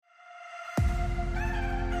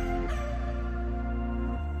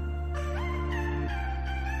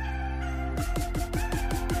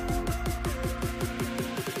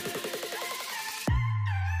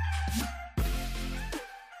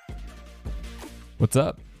What's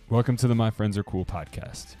up? Welcome to the My Friends Are Cool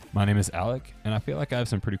podcast. My name is Alec, and I feel like I have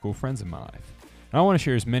some pretty cool friends in my life. And I want to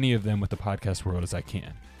share as many of them with the podcast world as I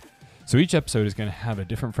can. So each episode is going to have a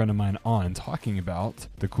different friend of mine on talking about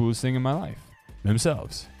the coolest thing in my life,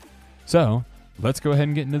 themselves. So let's go ahead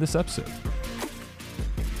and get into this episode.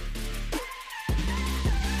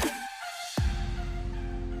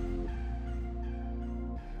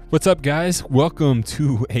 What's up, guys? Welcome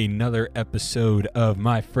to another episode of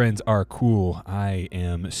My Friends Are Cool. I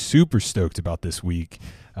am super stoked about this week.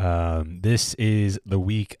 This is the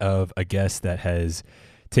week of a guest that has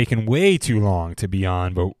taken way too long to be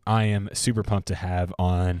on, but I am super pumped to have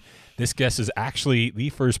on. This guest is actually the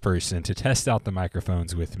first person to test out the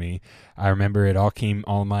microphones with me. I remember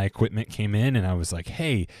all my equipment came in, and I was like,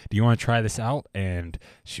 hey, do you want to try this out? And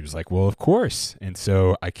she was like, well, of course. And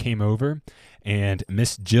so I came over, and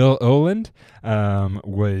Miss Jill Oland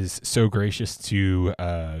was so gracious to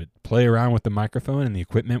play around with the microphone and the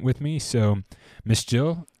equipment with me. So, Miss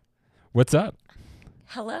Jill, what's up?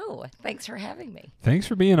 Hello. Thanks for having me. Thanks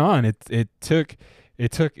for being on. It took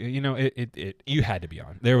you had to be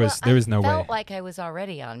on. There was no way. I felt like I was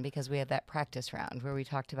already on because we had that practice round where we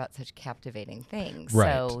talked about such captivating things.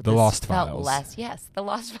 Right. So The Lost Files. The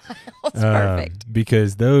Lost Files. Perfect.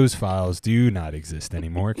 Because those files do not exist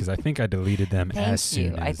anymore because I think I deleted them as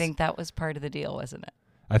soon as. I think that was part of the deal, wasn't it?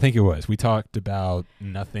 I think it was. We talked about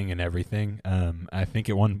nothing and everything. I think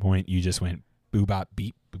at one point you just went boo bop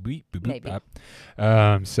beep boop beep boop Maybe. bop.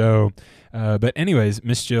 But anyways,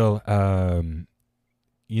 Miss Jill,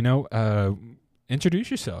 introduce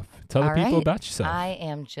yourself. Tell the people about yourself. I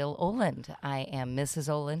am Jill Oland. I am Mrs.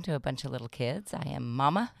 Oland to a bunch of little kids. I am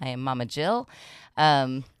Mama. I am Mama Jill.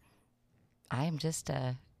 I am just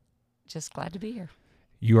glad to be here.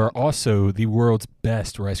 You are also the world's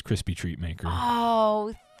best Rice Krispie treat maker.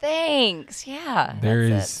 Oh, thanks. Yeah.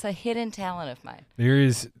 It's a hidden talent of mine. There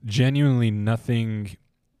is genuinely nothing.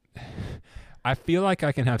 I feel like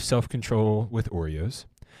I can have self-control with Oreos.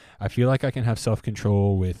 I feel like I can have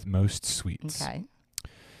self-control with most sweets. Okay.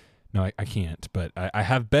 No, I can't, but I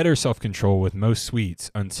have better self-control with most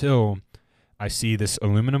sweets until I see this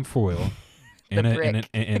aluminum foil in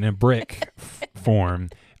a brick form.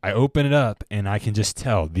 I open it up, and I can just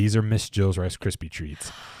tell these are Miss Jill's Rice Krispie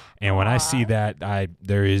treats. And when I see that,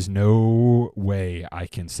 there is no way I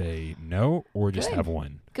can say no or just have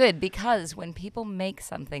one. Good, because when people make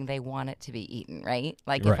something, they want it to be eaten, right?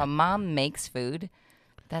 Like if a mom makes food,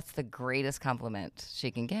 that's the greatest compliment she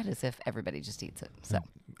can get is if everybody just eats it. So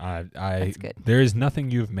that's good. There is nothing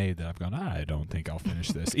you've made that I've gone, I don't think I'll finish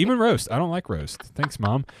this. Even roast. I don't like roast. Thanks,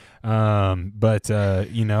 Mom. But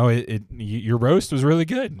your roast was really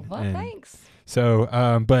good. Well, thanks.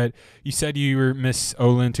 So, but you said you were Miss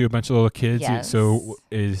Oland to a bunch of little kids. Yes. So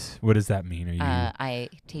what does that mean? Are you I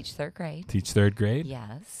teach third grade. Teach third grade?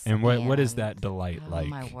 Yes. And what is that delight like? Oh,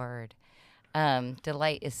 my word.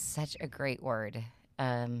 Delight is such a great word.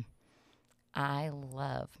 I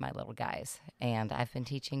love my little guys, and I've been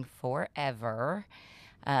teaching forever.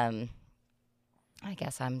 I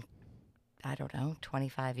guess I don't know,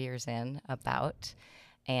 25 years in about,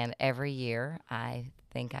 and every year I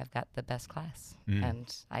think I've got the best class,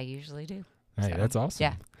 and I usually do. Hey, so, that's awesome.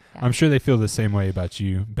 Yeah. I'm sure they feel the same way about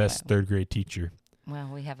you, best third grade teacher. Well,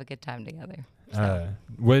 we have a good time together. So.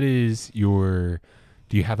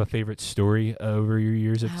 Do you have a favorite story over your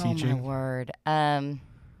years of teaching? Oh, my word.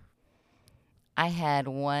 I had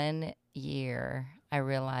one year, I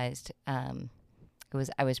realized I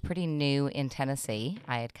was pretty new in Tennessee.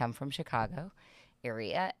 I had come from Chicago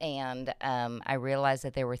area, and I realized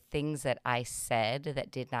that there were things that I said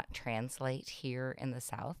that did not translate here in the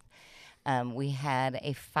South. We had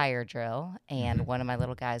a fire drill, and one of my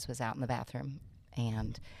little guys was out in the bathroom,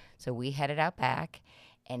 and so we headed out back.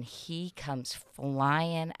 And he comes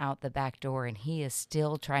flying out the back door, and he is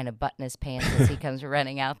still trying to button his pants as he comes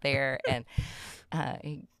running out there. And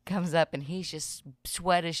he comes up, and he's just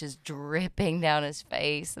sweat is just dripping down his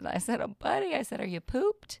face. And I said, "Oh, buddy," I said, "Are you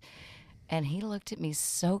pooped?" And he looked at me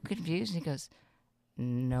so confused, and he goes,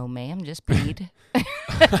 "No, ma'am, just peed."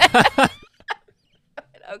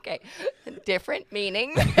 Okay, different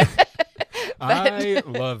meaning. I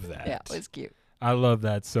love that. Yeah, it was cute. I love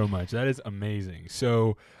that so much. That is amazing.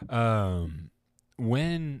 So,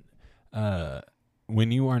 when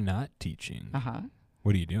you are not teaching,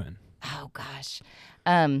 what are you doing? Oh gosh,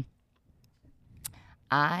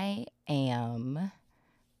 I am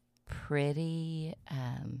pretty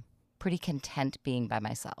content being by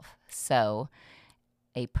myself. So,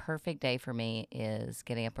 a perfect day for me is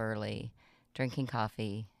getting up early, drinking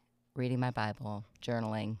coffee, reading my Bible,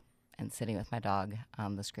 journaling, and sitting with my dog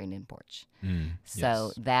on the screened-in porch. Yes.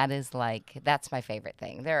 So that's my favorite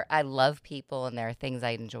thing. I love people, and there are things I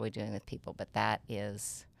enjoy doing with people, but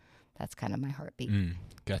that's kind of my heartbeat.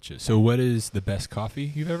 Gotcha. So what is the best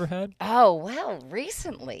coffee you've ever had? Oh, well,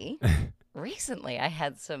 recently I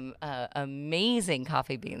had some amazing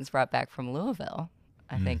coffee beans brought back from Louisville.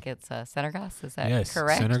 I think it's Senergas. Is that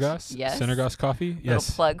correct? Senergas? Yes. Senergas coffee? Yes.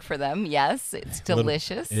 Little plug for them. Yes, it's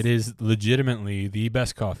delicious. It is legitimately the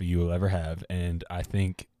best coffee you will ever have. And I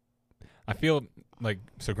feel like,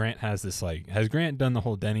 so Grant has this, has Grant done the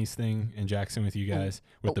whole Denny's thing in Jackson with you guys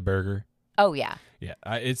with the burger? Oh, yeah. Yeah.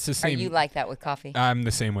 It's the same. Are you like that with coffee? I'm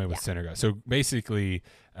the same way with Senergas. So basically,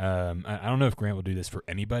 I don't know if Grant will do this for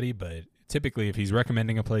anybody, but typically if he's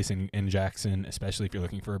recommending a place in Jackson, especially if you're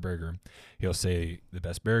looking for a burger, he'll say the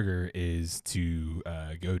best burger is to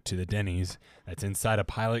go to the Denny's that's inside a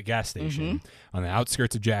Pilot gas station on the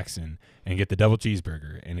outskirts of Jackson and get the double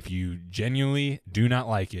cheeseburger. And if you genuinely do not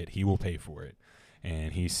like it, he will pay for it.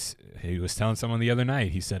 And he was telling someone the other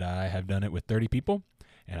night, he said, I have done it with 30 people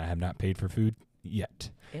and I have not paid for food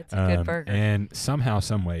yet. It's a good burger. And somehow,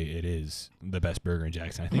 some way, it is the best burger in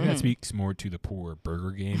Jackson. I think that speaks more to the poor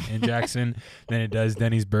burger game in Jackson than it does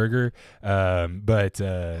Denny's burger. But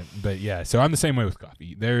yeah, so I'm the same way with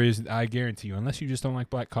coffee. I guarantee you, unless you just don't like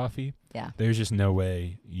black coffee, there's just no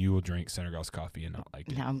way you will drink Senergas coffee and not like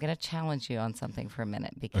it. Now, I'm going to challenge you on something for a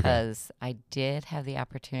minute because I did have the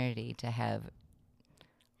opportunity to have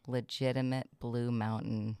legitimate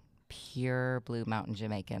pure Blue Mountain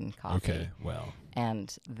Jamaican coffee. Okay, well.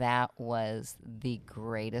 And that was the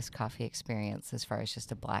greatest coffee experience as far as just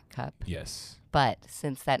a black cup. Yes. But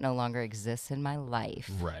since that no longer exists in my life.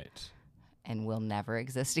 Right. And will never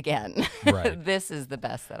exist again. Right. This is the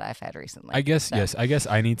best that I've had recently. I guess, yes. I guess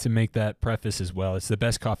I need to make that preface as well. It's the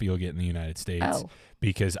best coffee you'll get in the United States. Oh.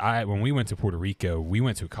 Because when we went to Puerto Rico, we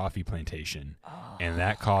went to a coffee plantation. And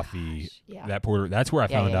that coffee, that's where I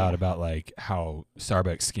found out about how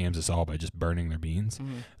Starbucks scams us all by just burning their beans,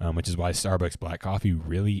 which is why Starbucks black coffee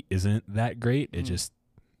really isn't that great. It's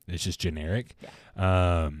just generic.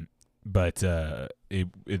 Yeah. But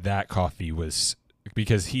that coffee was,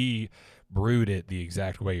 because he brewed it the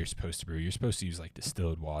exact way you're supposed to brew. You're supposed to use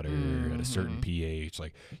distilled water at a certain pH.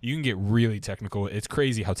 You can get really technical. It's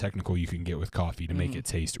crazy how technical you can get with coffee to make it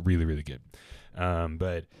taste really, really good.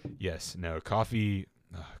 But yes, no, coffee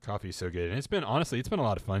is so good. And it's been a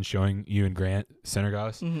lot of fun showing you and Grant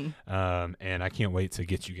Senergas. And I can't wait to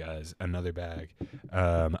get you guys another bag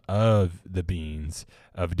of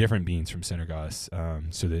different beans from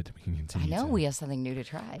Senergas, so that we can continue. I know we have something new to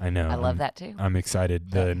try. I know. I love that too. I'm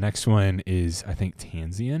excited. The next one is, I think,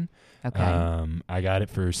 Tansian. Okay. I got it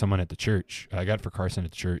for someone at the church. I got it for Carson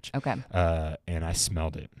at the church. Okay. And I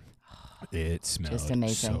smelled it. It smelled just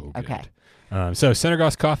amazing. so good. Okay. So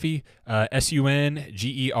Senergas coffee, Sungeros.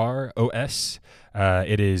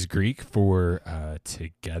 It is Greek for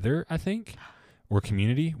together, I think, or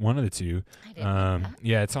community, one of the two. I didn't know that.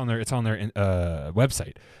 Yeah, it's on their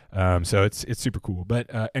website. So it's super cool. But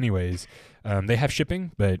anyways, they have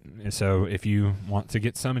shipping. But so if you want to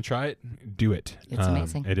get some and try it, do it. It's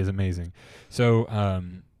amazing. It is amazing. So,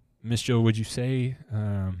 Miss Jill, would you say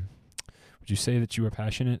that you were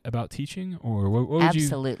passionate about teaching, or what would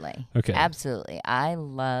Absolutely. you? Okay. Absolutely. I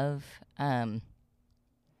love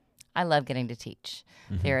getting to teach.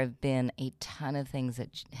 There have been a ton of things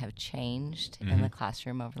that have changed in the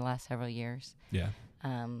classroom over the last several years. Yeah.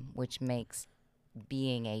 Which makes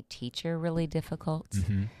being a teacher really difficult.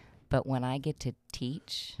 But when I get to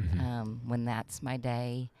teach, when that's my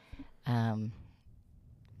day,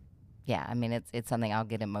 yeah, I mean, it's something I'll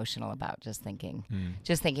get emotional about just thinking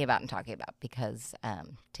about and talking about, because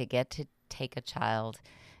to get to take a child,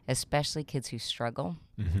 especially kids who struggle,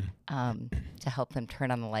 to help them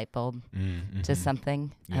turn on the light bulb to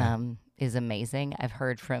something is amazing. I've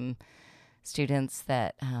heard from students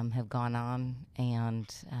that have gone on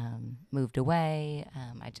and moved away.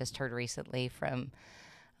 I just heard recently from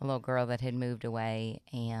a little girl that had moved away,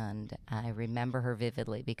 and I remember her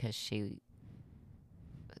vividly because she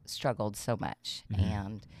struggled so much.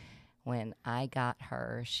 And when I got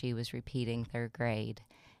her, she was repeating third grade,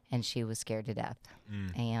 and she was scared to death.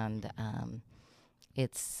 And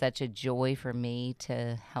it's such a joy for me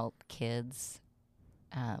to help kids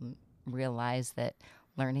realize that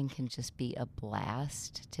learning can just be a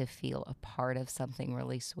blast, to feel a part of something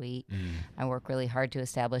really sweet. I work really hard to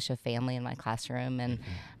establish a family in my classroom,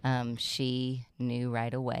 and she knew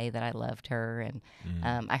right away that I loved her. And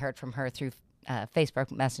I heard from her through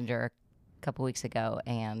Facebook Messenger couple weeks ago,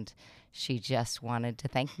 and she just wanted to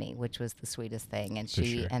thank me, which was the sweetest thing. And For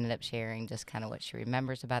she sure. ended up sharing just kind of what she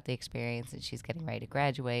remembers about the experience, and she's getting ready to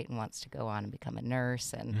graduate and wants to go on and become a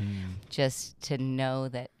nurse. And just to know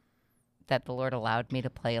that the Lord allowed me to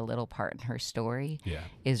play a little part in her story Yeah.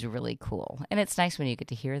 is really cool. And it's nice when you get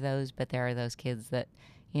to hear those, but there are those kids that,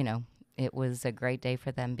 you know, it was a great day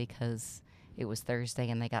for them because it was Thursday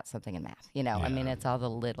and they got something in math. You know, I mean, Yeah. it's all the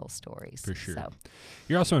little stories. For sure. So,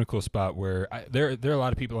 You're also in a cool spot where there are a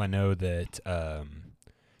lot of people I know that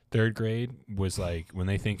third grade was like when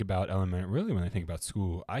they think about really when they think about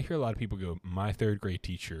school, I hear a lot of people go, my third grade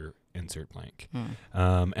teacher, insert blank. And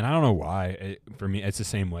I don't know why. For me, it's the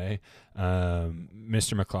same way.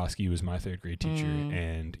 Mr. McCloskey was my third grade teacher,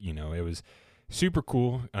 and, you know, it was super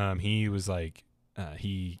cool. He was like,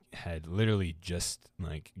 he had literally just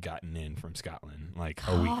like gotten in from Scotland like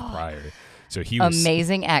a week prior. So he was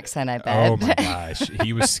amazing accent, I bet. Oh my gosh,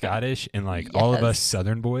 he was Scottish, and like all of us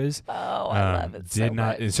Southern boys, Oh, I love it so did not.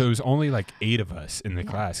 much. And so it was only like 8 of us in the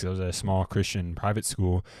class. It was a small Christian private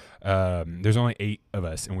school. There's only 8 of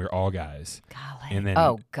us, and we were all guys. Golly. And then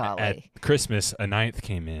at Christmas, a 9th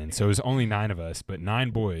came in, so it was only 9 of us, but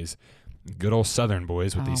 9 boys. Good old Southern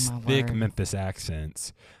boys with these my thick word. Memphis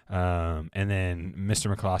accents. And then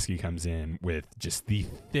Mr. McCloskey comes in with just the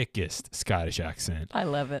thickest Scottish accent. I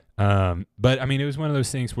love it. But I mean, it was one of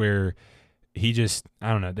those things where he just,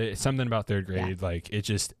 I don't know, there's something about third grade. Like it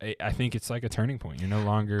just, I think it's like a turning point. You're no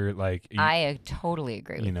longer like, I totally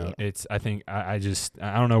agree with you. you know, it's, I think I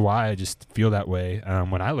don't know why, I just feel that way.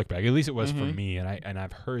 When I look back, at least it was for me. And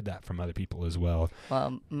I've heard that from other people as well.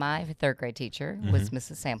 Well, my third grade teacher was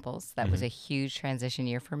Mrs. Samples. That was a huge transition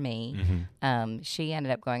year for me. She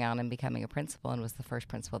ended up going on and becoming a principal and was the first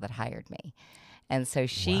principal that hired me. And so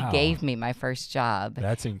she gave me my first job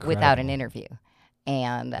That's incredible. without an interview.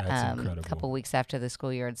 And That's a incredible. couple weeks after the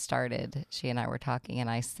school year had started, she and I were talking,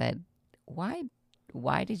 and I said, why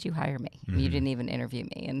did you hire me? You didn't even interview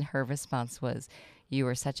me. And her response was, you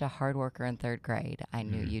were such a hard worker in third grade. I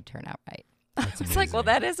knew you'd turn out right. That's It's like, well,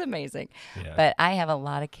 amazing. that is amazing. Yeah. But I have a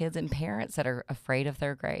lot of kids and parents that are afraid of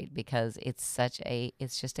third grade because it's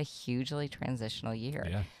just a hugely transitional year.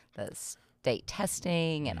 Yeah. The state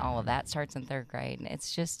testing and all of that starts in third grade. And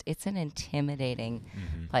it's an intimidating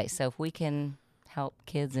place. So if we can help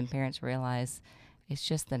kids and parents realize it's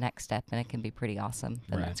just the next step and it can be pretty awesome,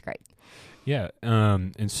 then Right. that's great. Yeah.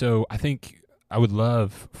 And so I think I would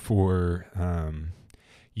love for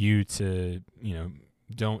you to, you know,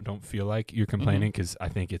 don't feel like you're complaining, because I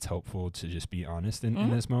think it's helpful to just be honest in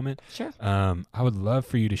this moment. Sure. I would love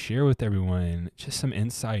for you to share with everyone just some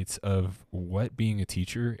insights of what being a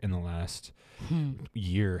teacher in the last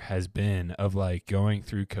year has been, of like going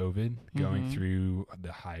through COVID, going through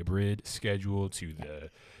the hybrid schedule to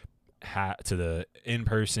the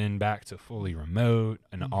in-person, back to fully remote,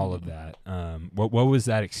 and all of that. What was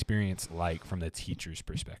that experience like from the teacher's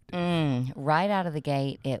perspective? Right out of the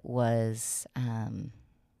gate, it was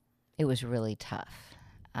really tough.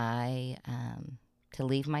 To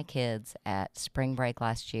leave my kids at spring break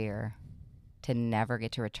last year, to never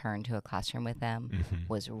get to return to a classroom with them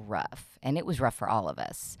was rough. And it was rough for all of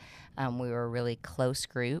us. We were a really close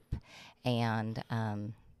group, and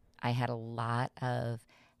I had a lot of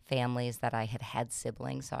families that I had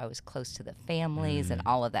siblings, so I was close to the families and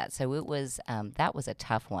all of that. So it was that was a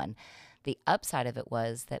tough one. The upside of it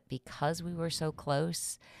was that because we were so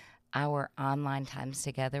close, our online times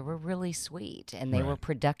together were really sweet, and they were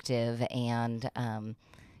productive, and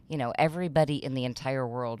you know, everybody in the entire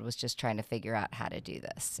world was just trying to figure out how to do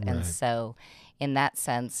this. Right. And so in that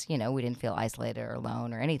sense, you know, we didn't feel isolated or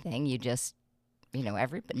alone or anything. You just, you know,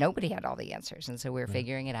 nobody had all the answers. And so we were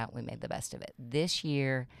figuring it out. We made the best of it. This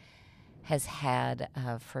year has had,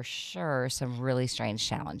 for sure, some really strange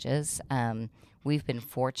challenges. We've been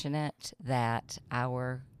fortunate that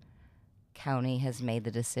our county has made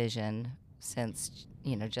the decision since,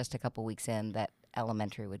 you know, just a couple weeks in, that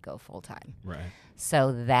elementary would go full time. Right.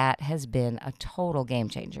 So that has been a total game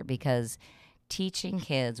changer, because teaching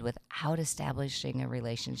kids without establishing a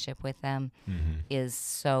relationship with them is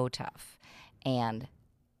so tough. And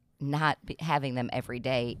not having them every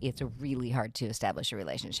day, it's really hard to establish a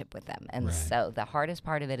relationship with them. And so the hardest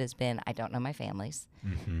part of it has been, I don't know my families,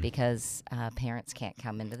 because parents can't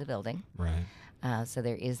come into the building. Right. So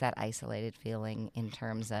there is that isolated feeling in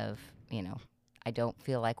terms of, you know, I don't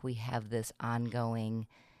feel like we have this ongoing,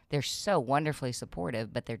 they're so wonderfully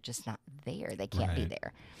supportive, but they're just not there. They can't be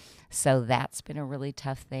there. So that's been a really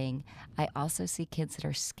tough thing. I also see kids that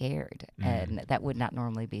are scared and that would not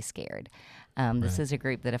normally be scared. This is a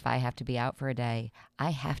group that if I have to be out for a day, I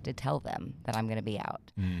have to tell them that I'm going to be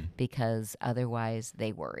out, because otherwise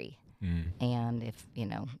they worry. And if,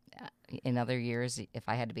 in other years, if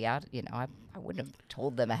I had to be out, I wouldn't have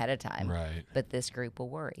told them ahead of time. Right. But this group will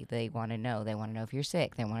worry. They want to know. They want to know if you're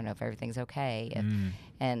sick. They want to know if everything's okay.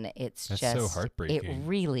 And That's so heartbreaking. It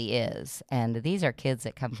really is. And these are kids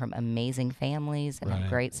that come from amazing families and have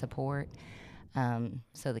great support.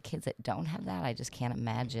 So the kids that don't have that, I just can't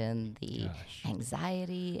imagine the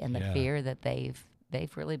anxiety and the fear that they've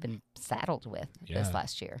really been saddled with this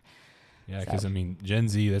last year. Yeah, because Gen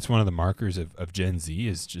Z, that's one of the markers of Gen Z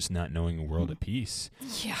is just not knowing a world at peace.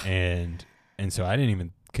 Yeah. And so I didn't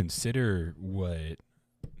even consider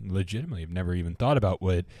legitimately, I've never even thought about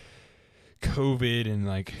what COVID and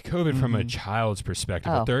COVID from a child's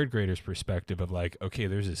perspective, a third grader's perspective of okay,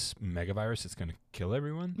 there's this megavirus that's going to kill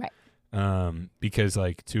everyone. Right. Because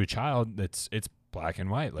to a child, it's black and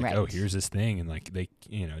white. Oh, here's this thing. And they,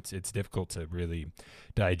 it's difficult to really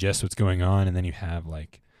digest what's going on. And then you have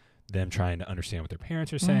them trying to understand what their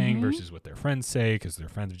parents are saying versus what their friends say, because their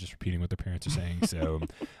friends are just repeating what their parents are saying. So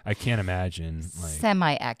I can't imagine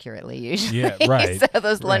semi-accurately usually. Yeah, right. So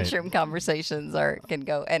those lunchroom conversations can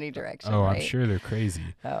go any direction. Oh, right? I'm sure they're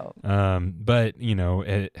crazy. Oh. But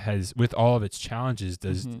it has, with all of its challenges,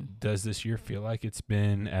 does this year feel like it's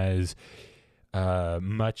been as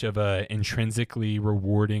much of a intrinsically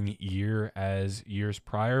rewarding year as years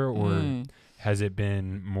prior, or has it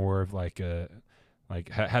been more of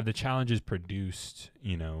have the challenges produced,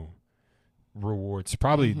 rewards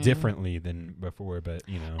probably differently than before, but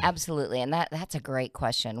Absolutely. And that's a great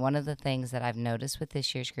question. One of the things that I've noticed with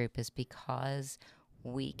this year's group is because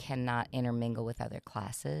we cannot intermingle with other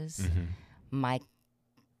classes, my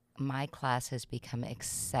class has become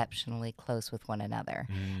exceptionally close with one another.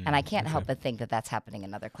 And I can't help but think that that's happening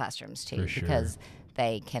in other classrooms too, because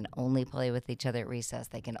they can only play with each other at recess.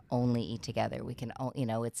 They can only eat together. We can,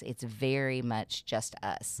 it's very much just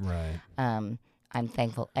us. Right. I'm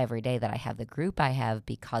thankful every day that I have the group I have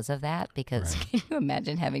because of that, because can you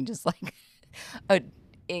imagine having just an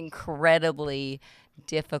incredibly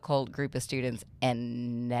difficult group of students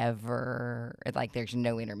and never, there's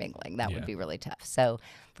no intermingling. That would be really tough. So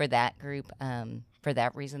for that group, for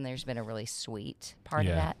that reason, there's been a really sweet part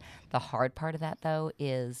of that. The hard part of that, though,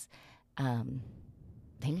 is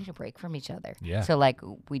they need a break from each other. Yeah. So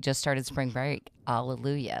we just started spring break.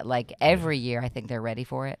 Hallelujah. Every year, I think they're ready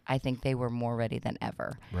for it. I think they were more ready than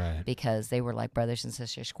ever. Right. Because they were like brothers and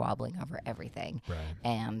sisters squabbling over everything. Right.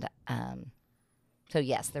 And so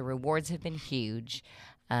yes, the rewards have been huge.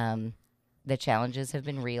 The challenges have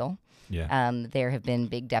been real. Yeah. There have been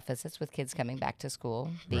big deficits with kids coming back to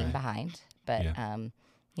school, being behind. But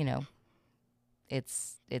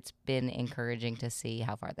it's been encouraging to see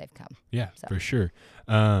how far they've come. Yeah, for sure.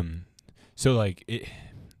 So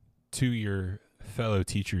to your fellow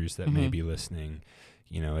teachers that may be listening,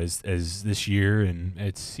 as this year, and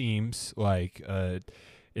it seems like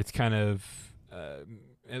it's kind of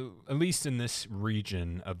at least in this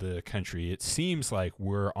region of the country, it seems like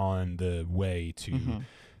we're on the way to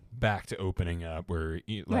back to opening up, where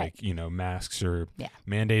masks are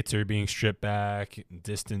mandates are being stripped back,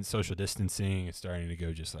 social distancing is starting to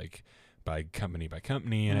go just by company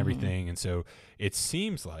and everything. And so it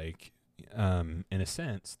seems like in a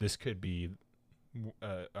sense this could be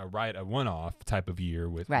a one-off type of year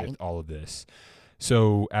with all of this.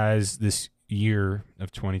 So as this year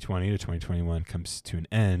of 2020 to 2021 comes to an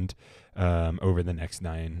end over the next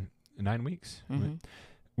nine weeks,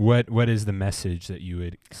 what is the message that you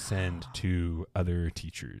would send to other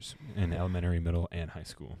teachers in elementary, middle, and high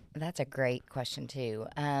school? That's a great question too.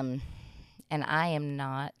 And I am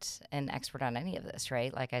not an expert on any of this,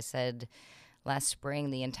 right? Like I said, last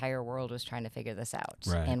spring, the entire world was trying to figure this out,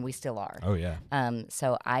 and we still are. Oh, yeah.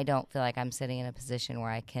 So I don't feel like I'm sitting in a position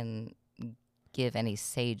where I can give any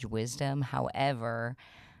sage wisdom. However,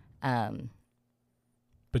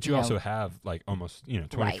 but you also have almost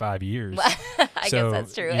 25 years. I guess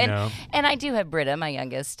that's true. And I do have Britta, my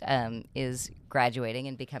youngest, is graduating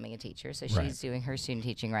and becoming a teacher, so she's doing her student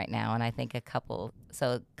teaching right now. And I think a couple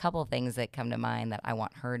things that come to mind that I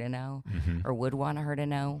want her to know, or would want her to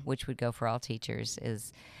know, which would go for all teachers,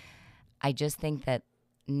 is I just think that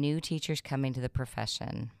new teachers coming to the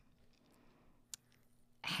profession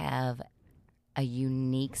have a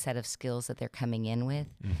unique set of skills that they're coming in with,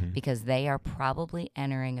 because they are probably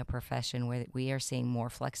entering a profession where we are seeing more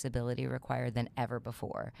flexibility required than ever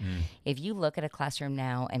before. If you look at a classroom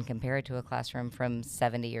now and compare it to a classroom from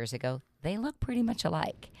 70 years ago, they look pretty much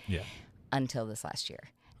alike until this last year.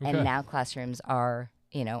 Okay. And now classrooms are,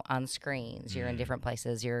 on screens, you're in different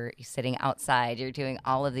places, you're sitting outside, you're doing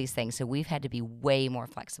all of these things. So we've had to be way more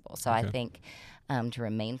flexible. So I think to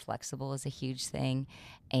remain flexible is a huge thing,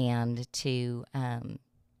 and to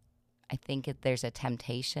I think there's a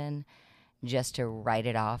temptation just to write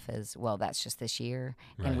it off as, well, that's just this year,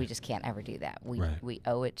 and we just can't ever do that. We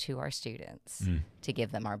owe it to our students to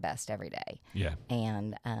give them our best every day. Yeah.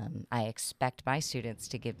 And I expect my students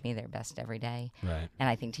to give me their best every day. Right. And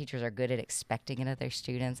I think teachers are good at expecting it of their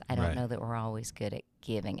students. I don't know that we're always good at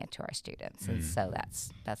giving it to our students. And so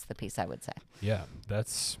that's the piece I would say. Yeah,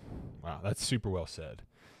 that's super well said.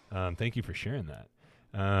 Thank you for sharing that.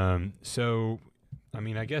 So, I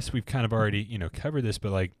mean, I guess we've kind of already, covered this,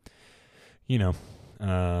 but like,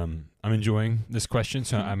 I'm enjoying this question,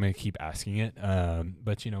 so I'm going to keep asking it.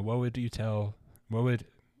 But, what would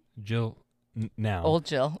Jill now? Old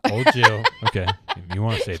Jill. Old Jill. Okay. If you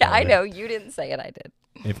want to say it. Yeah, I know. You didn't say it. I did.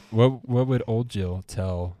 What would old Jill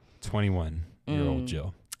tell 21-year-old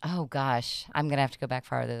Jill? Oh, gosh. I'm going to have to go back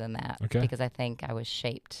farther than that. Okay. Because I think I was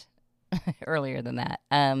shaped earlier than that.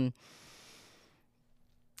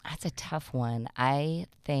 That's a tough one. I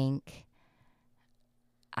think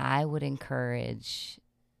I would encourage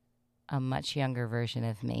a much younger version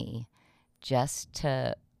of me just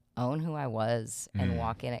to own who I was and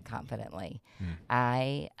walk in it confidently.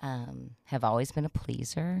 I have always been a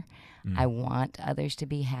pleaser. I want others to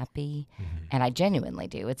be happy, and I genuinely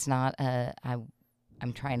do. It's not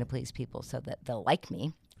I'm trying to please people so that they'll like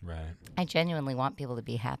me. Right. I genuinely want people to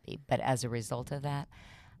be happy, but as a result of that,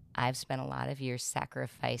 I've spent a lot of years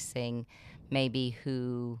sacrificing maybe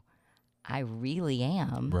who I really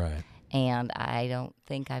am. Right. And I don't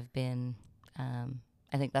think I've been,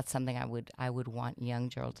 I think that's something I would want young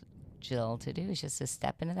Jill to do, is just to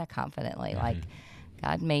step into that confidently. Like,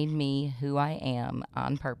 God made me who I am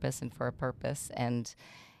on purpose and for a purpose, and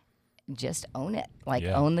just own it. Like,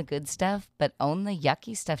 own the good stuff, but own the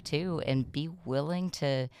yucky stuff too, and be willing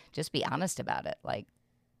to just be honest about it. Like,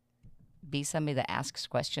 be somebody that asks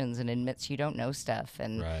questions and admits you don't know stuff.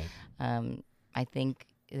 And I think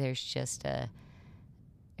there's just a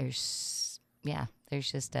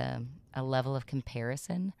level of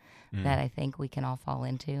comparison that I think we can all fall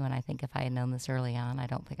into. And I think if I had known this early on, I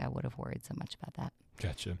don't think I would have worried so much about that.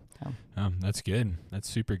 Gotcha. So. That's good. That's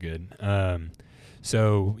super good.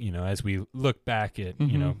 So, as we look back at,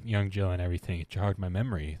 young Jill and everything, it jogged my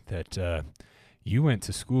memory that you went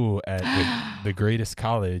to school at the greatest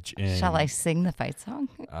college in... Shall I sing the fight song?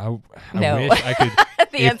 I No. wish I could...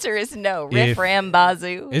 The answer is no. Riff, ram,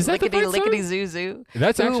 bazoo. Is that the lickety, fight song? lickety, zoo, zoo.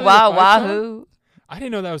 That's Ooh, actually wah, the fight song? wahoo. I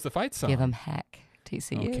didn't know that was the fight song. Give them heck.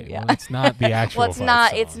 TCU. Okay, yeah. well, it's not the actual well, it's fight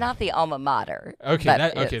not. song. It's not the alma mater. Okay,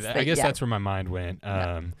 I guess yeah. that's where my mind went.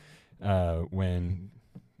 When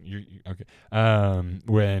you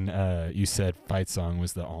said fight song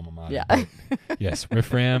was the alma mater. Yeah. Yes,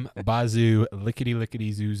 riff ram bazoo lickety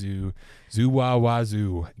lickety zoo zoo zoo wah wah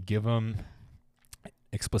zoo. Give them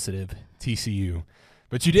explicitive TCU.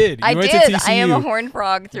 But you did. You went did. to TCU, I am a horned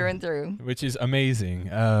frog through and through. which is amazing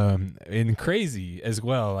and crazy as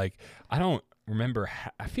well. Like, I don't remember.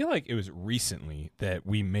 I feel like it was recently that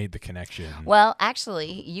we made the connection. Well,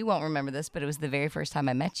 actually, you won't remember this, but it was the very first time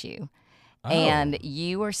I met you. Oh. And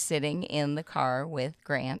you were sitting in the car with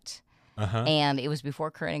Grant. And it was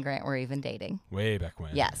before Corinne and Grant were even dating. Way back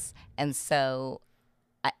when. Yes. And so,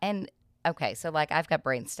 okay, so like I've got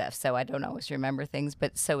brain stuff, so I don't always remember things.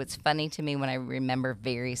 But so it's funny to me when I remember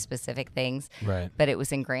very specific things. Right. But it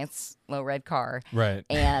was in Grant's low red car. Right.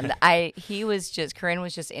 And Corinne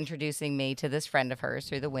was just introducing me to this friend of hers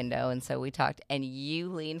through the window. And so we talked, and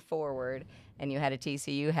you leaned forward and you had a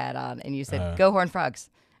TCU hat on and you said, "Go Horned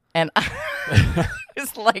Frogs." And I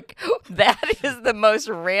was like, that is the most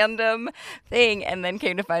random thing. And then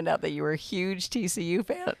came to find out that you were a huge TCU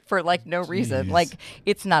fan for like no reason. Jeez. Like,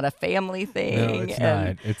 it's not a family thing. No, it's and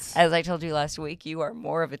not. It's as I told you last week, you are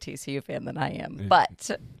more of a TCU fan than I am.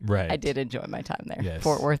 But right. I did enjoy my time there. Yes.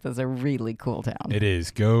 Fort Worth is a really cool town. It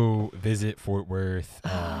is. Go visit Fort Worth.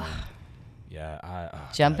 Jump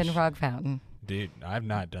in gosh. Frog Fountain. Dude, I've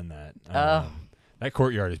not done that. That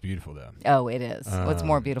courtyard is beautiful, though. Oh, it is. It's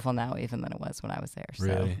more beautiful now even than it was when I was there.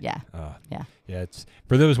 Really? So, yeah. Yeah. It's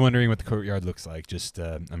for those wondering what the courtyard looks like. Just, you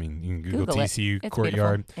can Google TCU It's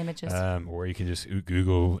courtyard, beautiful. Images. or you can just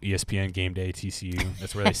Google ESPN Game Day TCU.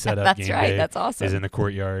 That's where they set up That's Game right. Day. That's awesome. Is in the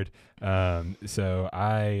courtyard. So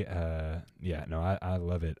I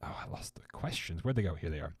love it. Oh, I lost the questions. Where'd they go?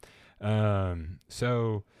 Here they are.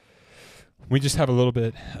 So we just have a little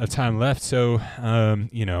bit of time left. So,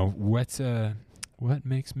 what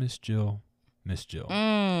makes Miss Jill Miss Jill?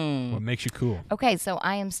 What makes you cool? Okay, so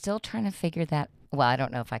I am still trying to figure that. Well, I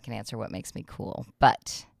don't know if I can answer what makes me cool,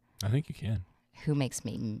 but I think you can. what makes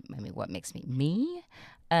me me?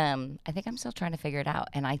 I think I'm still trying to figure it out.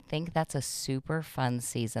 And I think that's a super fun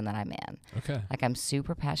season that I'm in. Okay. Like, I'm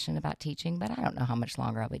super passionate about teaching, but I don't know how much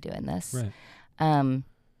longer I'll be doing this. Right.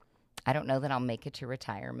 I don't know that I'll make it to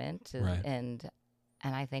retirement. Right. And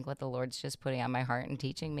I think what the Lord's just putting on my heart and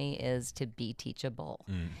teaching me is to be teachable.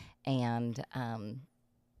 And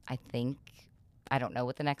I think, I don't know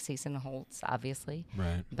what the next season holds, obviously.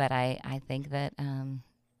 Right. But I think that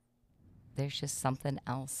there's just something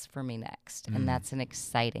else for me next. And that's an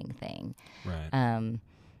exciting thing. Right.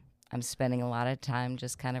 I'm spending a lot of time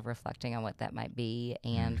just kind of reflecting on what that might be.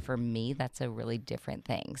 And for me, that's a really different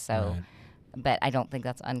thing. So, but I don't think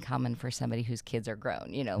that's uncommon for somebody whose kids are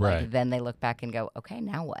grown, you know, like then they look back and go, okay,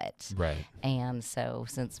 now what? Right. And so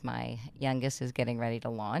since my youngest is getting ready to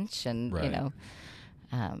launch and, you know,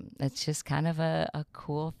 it's just kind of a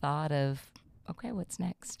cool thought of, okay, what's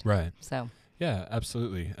next? Right. So. Yeah,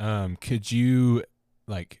 absolutely. Could you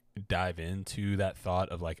like dive into that thought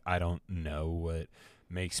of like, I don't know what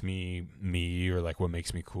makes me me or like what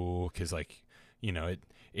makes me cool? Cause like, you know,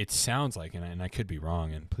 it sounds like, and I could be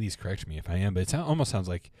wrong and please correct me if I am, but it almost sounds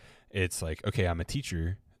like it's like, okay, I'm a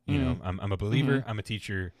teacher, you know, I'm a believer, I'm a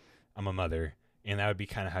teacher, I'm a mother. And that would be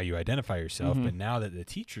kind of how you identify yourself. But now that the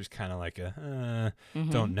teacher's kind of like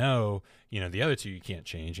don't know, you know, the other two you can't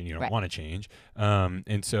change and you don't want to change.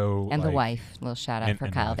 And so. And like, the wife, little shout out for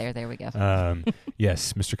Kyle there. There we go.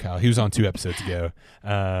 Yes, Mr. Kyle. He was on 2 episodes ago.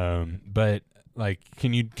 But like,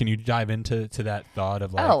 can you dive into that thought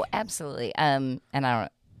of like. Oh, absolutely. And I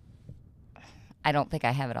don't think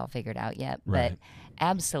I have it all figured out yet, but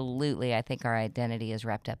absolutely, I think our identity is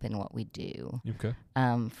wrapped up in what we do. Okay.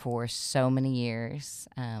 For so many years,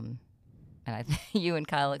 and I think you and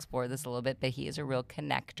Kyle explore this a little bit, but he is a real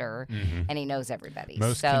connector, and he knows everybody.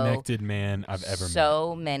 Most connected man I've ever met.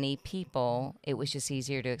 So many people, it was just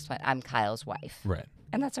easier to explain. I'm Kyle's wife. Right.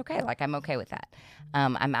 And that's okay. Like, I'm okay with that.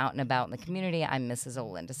 I'm out and about in the community. I'm Mrs.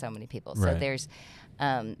 Olin to so many people. So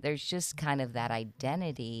there's just kind of that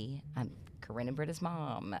identity. I'm Corinne and Britta's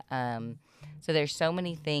mom. So there's so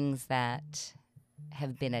many things that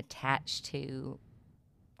have been attached to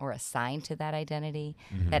or assigned to that identity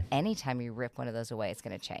that anytime you rip one of those away, it's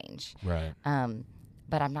going to change. Right.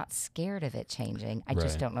 But I'm not scared of it changing. I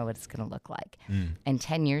just don't know what it's going to look like. And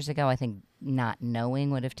 10 years ago, I think not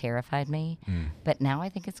knowing would have terrified me. But now I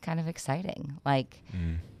think it's kind of exciting. Like,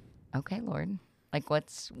 okay, Lord, like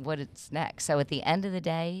what it's next. So at the end of the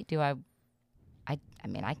day, I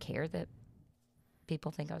mean, I care that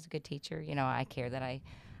people think I was a good teacher. You know, I care that I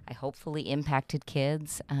hopefully impacted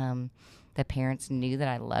kids. The parents knew that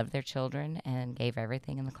I loved their children and gave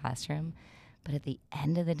everything in the classroom. But at the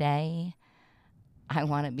end of the day, I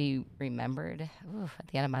want to be remembered. At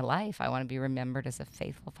the end of my life, I want to be remembered as a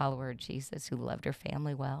faithful follower of Jesus who loved her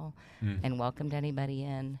family well and welcomed anybody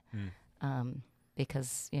in.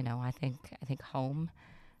 Because, you know, I think home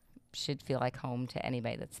should feel like home to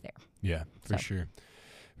anybody that's there. Yeah, for sure.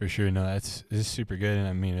 For sure. No, this is super good. And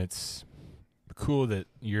I mean, it's cool that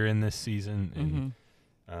you're in this season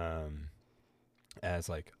and as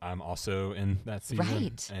like I'm also in that season.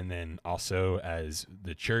 Right. And then also as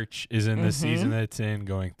the church is in the season that it's in,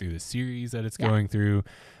 going through the series that it's going through.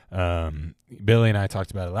 Billy and I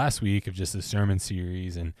talked about it last week of just the sermon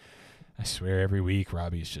series, and I swear every week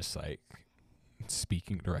Robbie's just like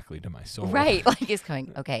speaking directly to my soul. Right. Like he's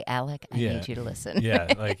going, okay, Alec, I need you to listen.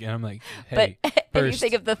 Yeah. Like, and I'm like, hey, but you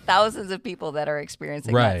think of the thousands of people that are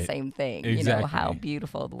experiencing that same thing, exactly. You know, how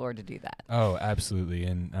beautiful of the Lord to do that. Oh, absolutely.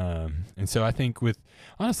 And so I think with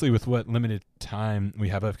what limited time we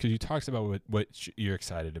have left, because you talked about what you're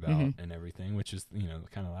excited about and everything, which is, you know,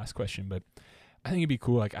 kind of last question, but I think it'd be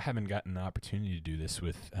cool. Like I haven't gotten the opportunity to do this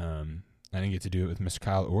with, I didn't get to do it with Mr.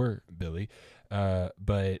 Kyle or Billy.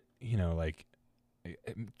 But you know, like,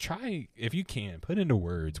 try, if you can, put into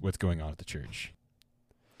words what's going on at the church.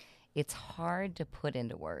 It's hard to put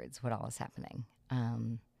into words what all is happening.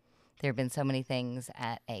 There have been so many things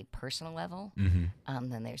at a personal level.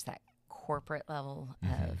 Then there's that corporate level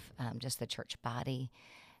of just the church body.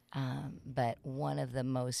 But one of the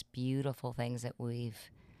most beautiful things that we've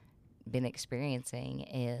been experiencing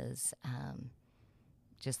is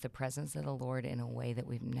just the presence of the Lord in a way that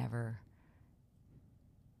we've never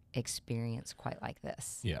experience quite like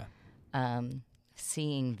this. Yeah.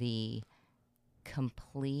 Seeing the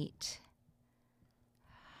complete,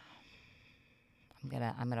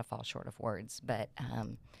 I'm gonna fall short of words, but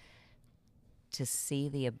to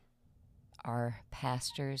see our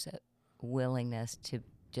pastor's willingness to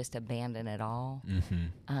just abandon it all,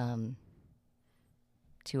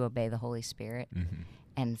 to obey the Holy Spirit,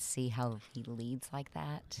 and see how he leads like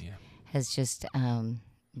that has just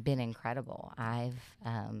been incredible.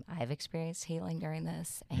 I've experienced healing during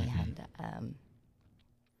this, and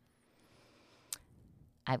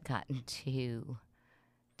I've gotten to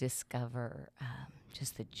discover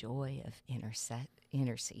just the joy of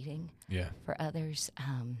interceding for others.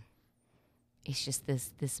 It's just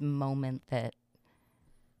this moment that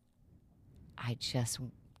I just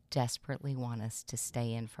desperately want us to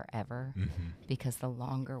stay in forever, because the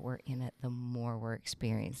longer we're in it, the more we're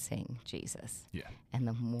experiencing Jesus, and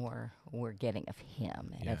the more we're getting of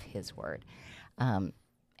Him and of His Word. And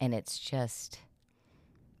it's just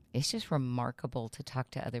remarkable to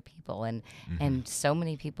talk to other people, and so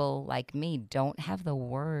many people like me don't have the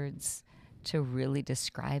words to really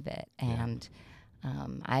describe it, and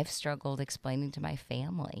I've struggled explaining to my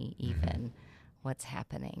family even what's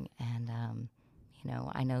happening, and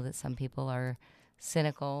I know that some people are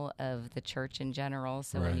cynical of the church in general,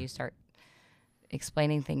 so when you start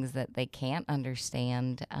explaining things that they can't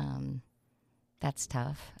understand, that's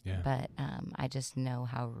tough. But I just know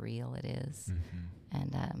how real it is,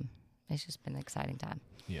 and it's just been an exciting time.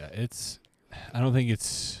 I don't think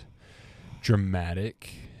it's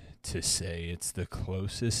dramatic to say it's the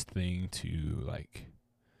closest thing to like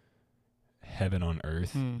heaven on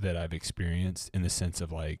earth that I've experienced, in the sense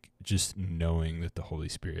of like just knowing that the Holy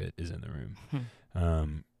Spirit is in the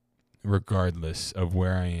room, regardless of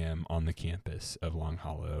where I am on the campus of Long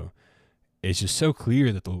Hollow. It's just so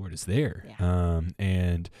clear that the Lord is there.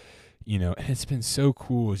 And it's been so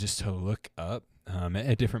cool just to look up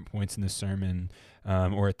at different points in the sermon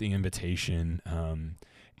or at the invitation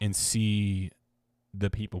and see the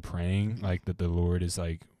people praying, like that the Lord is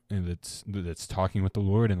like, and that's talking with the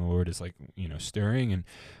Lord, and the Lord is like, stirring,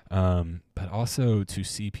 and but also to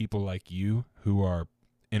see people like you who are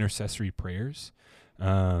intercessory prayers.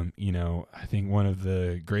 I think one of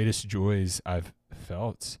the greatest joys I've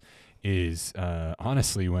felt is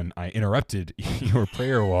honestly when I interrupted your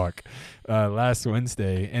prayer walk last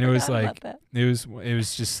Wednesday, and it was like it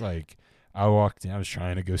was just like I walked in, I was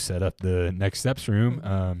trying to go set up the Next Steps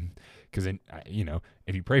room, because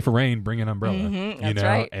if you pray for rain, bring an umbrella. That's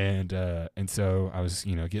right. And so I was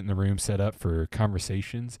getting the room set up for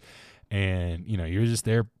conversations, and you're just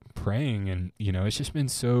there praying, and it's just been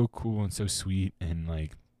so cool and so sweet, and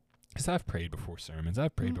like, because I've prayed before sermons,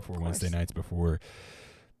 I've prayed before Wednesday nights before,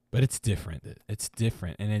 but it's different. It's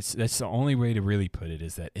different, and that's the only way to really put it,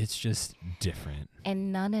 is that it's just different.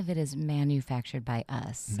 And none of it is manufactured by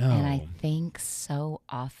us. No. And I think so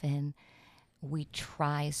often we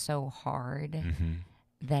try so hard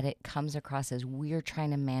that it comes across as we're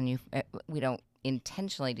trying to we don't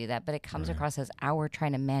intentionally do that, but it comes across as our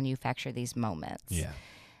trying to manufacture these moments.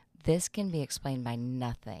 This can be explained by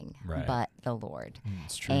nothing but the Lord.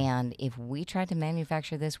 It's true. And if we tried to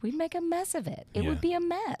manufacture this, we'd make a mess of it. It would be a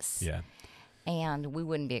mess. And we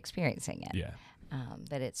wouldn't be experiencing it.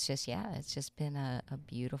 But it's just been a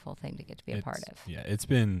beautiful thing to get to be a part of. It's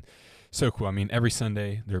been so cool. I mean, every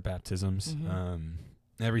Sunday there are baptisms.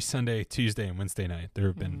 Every Sunday, Tuesday, and Wednesday night there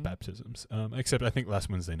have been baptisms. Except I think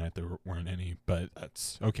last Wednesday night there weren't any, but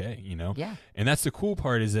that's okay, And that's the cool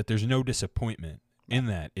part, is that there's no disappointment in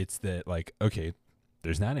that. It's that, like, okay,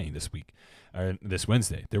 there's not any this week or this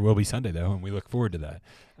Wednesday. There will be Sunday though, and we look forward to that.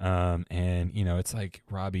 And it's like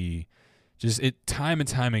Robbie, just time and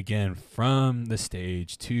time again, from the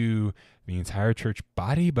stage to the entire church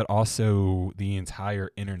body, but also the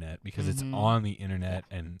entire internet, because it's on the internet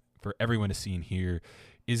and for everyone to see and hear,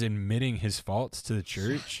 is admitting his faults to the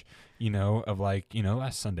church, of like,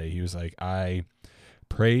 last Sunday he was like, I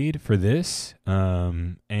prayed for this,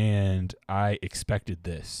 and I expected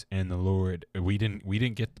this, and the Lord, we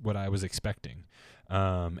didn't get what I was expecting,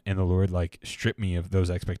 and the Lord like stripped me of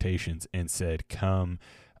those expectations and said, come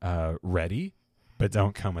ready, but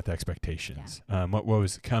don't come with expectations. What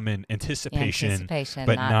was come in anticipation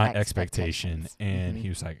but not expectation. And he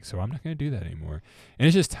was like, so I'm not going to do that anymore. And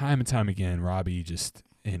it's just time and time again, Robbie just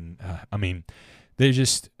Robbie,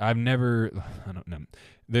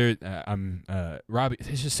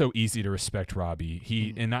 it's just so easy to respect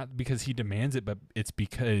Robbie. And not because he demands it, but it's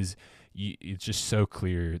because it's just so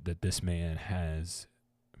clear that this man has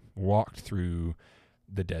walked through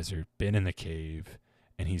the desert, been in the cave,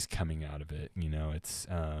 and he's coming out of it, it's,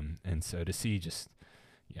 and so to see just,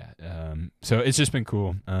 so it's just been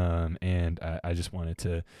cool. And I just wanted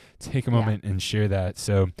to take a moment and share that.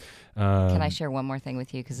 So, can I share one more thing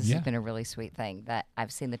with you? Because this has been a really sweet thing that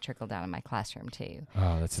I've seen the trickle down in my classroom too.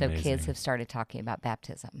 Oh, that's so amazing. Kids have started talking about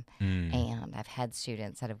baptism, and I've had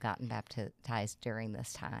students that have gotten baptized during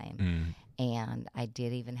this time. And I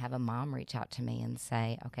did even have a mom reach out to me and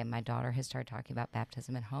say, okay, my daughter has started talking about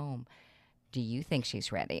baptism at home. do you think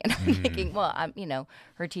she's ready? And I'm thinking, well,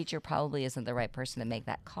 her teacher probably isn't the right person to make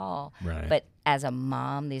that call. Right. But as a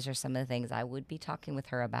mom, these are some of the things I would be talking with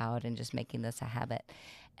her about and just making this a habit.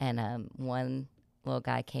 And one little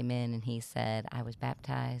guy came in and he said, I was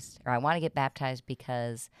baptized, or I want to get baptized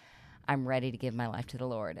because I'm ready to give my life to the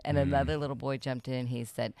Lord. And another little boy jumped in. He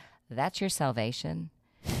said, that's your salvation.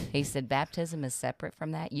 He said, baptism is separate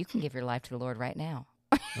from that. You can give your life to the Lord right now.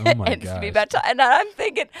 Oh my and gosh. to be baptized. And I'm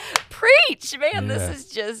thinking, preach, man. Yeah. This has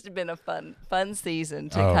just been a fun season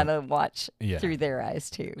to kind of watch through their eyes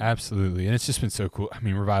too. Absolutely. And it's just been so cool. I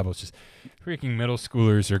mean, Revival is just freaking middle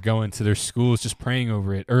schoolers are going to their schools just praying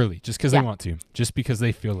over it early just because they want to, just because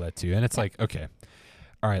they feel led to. And it's like, okay,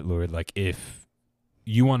 all right, Lord, like if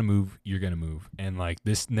you want to move, you're going to move. And like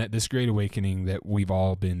this great awakening that we've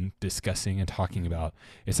all been discussing and talking about,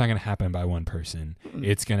 it's not going to happen by one person.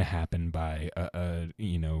 It's going to happen by,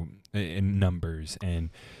 in numbers. And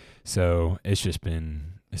so it's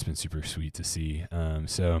been super sweet to see.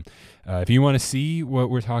 So if you want to see what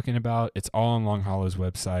we're talking about, it's all on Long Hollow's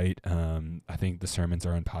website. I think the sermons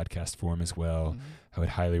are in podcast form as well. I would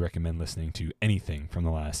highly recommend listening to anything from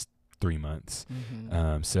the last 3 months.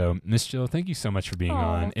 So Miss Jill, thank you so much for being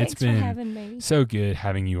on. It's been for having me. So good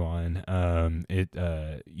having you on.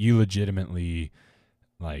 You legitimately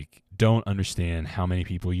don't understand how many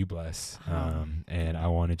people you bless. And I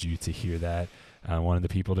wanted you to hear that. I wanted the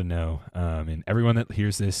people to know, and everyone that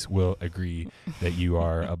hears this will agree that you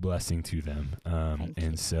are a blessing to them.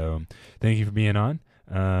 So thank you for being on.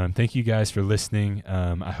 Thank you guys for listening.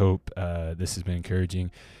 I hope this has been encouraging.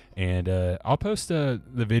 And I'll post the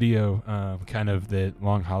video kind of that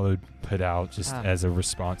Long Hollow put out just as a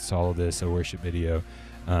response to all of this, a worship video,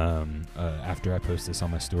 after I post this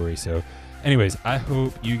on my story. So anyways, I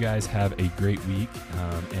hope you guys have a great week,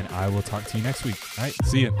 and I will talk to you next week. All right,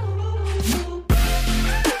 see ya.